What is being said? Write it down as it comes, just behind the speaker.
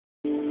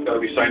got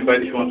to be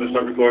soundbite if you want to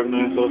start recording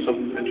now. I thought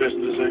something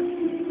interesting to say.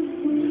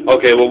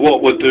 Okay, well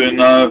what we're doing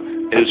now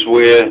is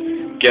we're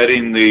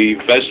getting the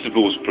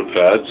vegetables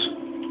prepared,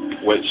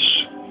 which,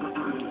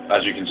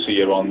 as you can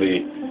see, are on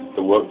the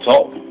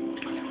worktop.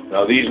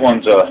 Now these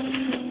ones are...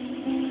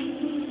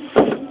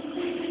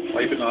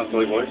 Why are you putting on a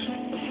silly voice?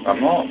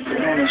 I'm not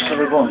putting on a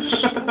silly voice.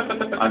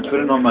 I'm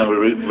putting on my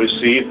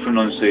received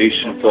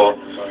pronunciation for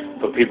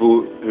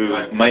people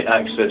who might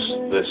access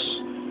this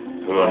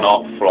who are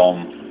not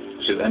from...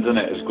 See, the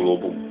internet is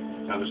global.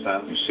 I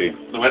understand. You see.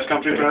 The West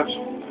Country, perhaps?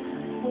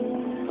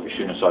 Have you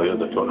seen the size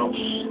of the turnips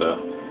there?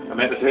 I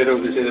meant to say,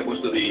 though, they say that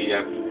most of the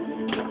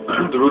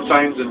road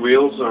signs in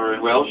Wales are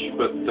in Welsh,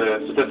 but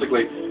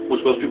statistically,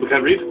 most Welsh people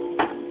can't read.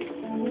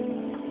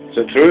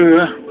 Is it true,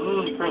 yeah?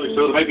 Apparently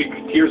so. There might be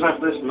tears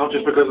after this, not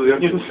just because of the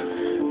onions.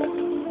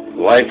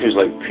 Life is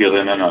like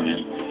peeling an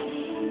onion.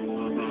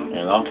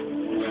 You know?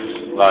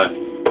 Now,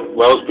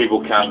 Welsh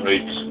people can't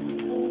read.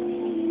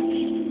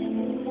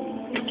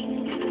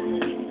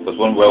 There's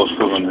one Welsh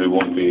woman who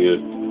won't be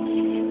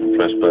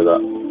impressed by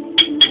that.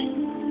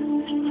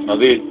 Now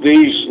these,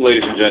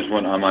 ladies and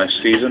gentlemen, are my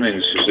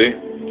seasonings, you see.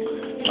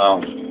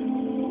 Now,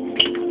 you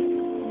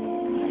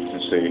can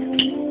see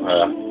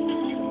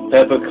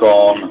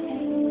peppercorn,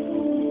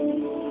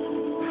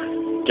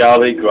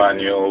 garlic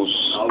granules.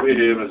 I'll be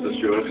here, Mr.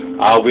 Stewart.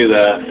 I'll be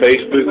there.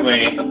 Facebook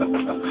me.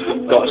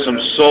 Got some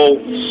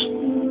salt,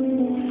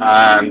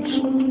 and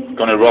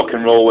gonna rock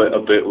and roll it a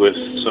bit with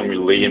some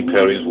Lee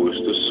Imperial's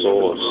Worcester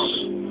sauce.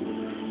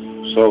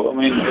 So I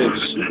mean,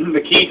 it's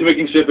the key to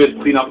making soup is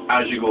clean up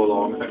as you go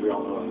along. I think we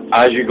all know that.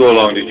 As you go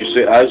along. Did you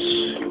say as?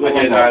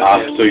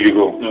 After you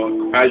go.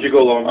 No, as you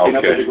go along. Clean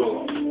up as you go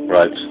along.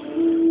 Right.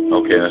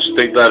 Okay. Now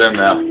stick that in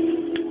there.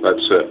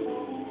 That's it.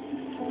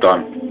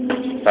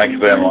 Done. Thank you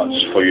very much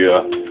for your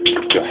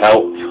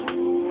help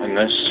in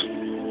this.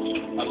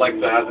 I'd like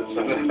to add that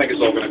I think it's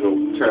all going to go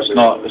terribly.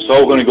 It's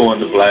all going to go in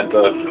the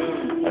blender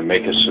and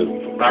make a soup.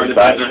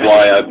 That's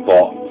why I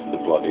bought the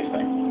bloody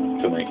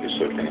thing, to make a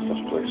soup in the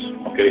first place.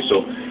 Okay,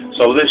 so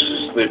this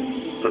is the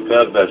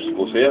prepared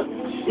vegetables here.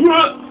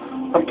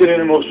 I'm getting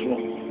emotional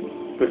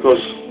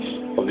because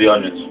of the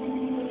onions.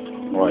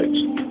 Right.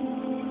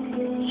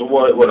 So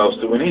what else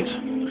do we need?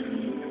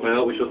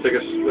 Well, we shall take a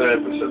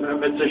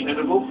mid-session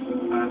interval,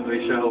 and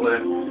we shall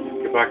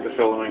get back to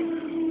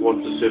filming what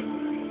the soup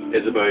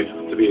is about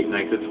to be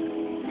ignited.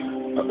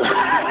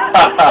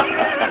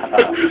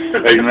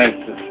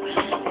 Ignited.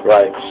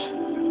 Right.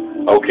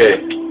 Okay.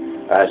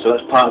 So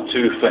that's part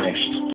 2 finished.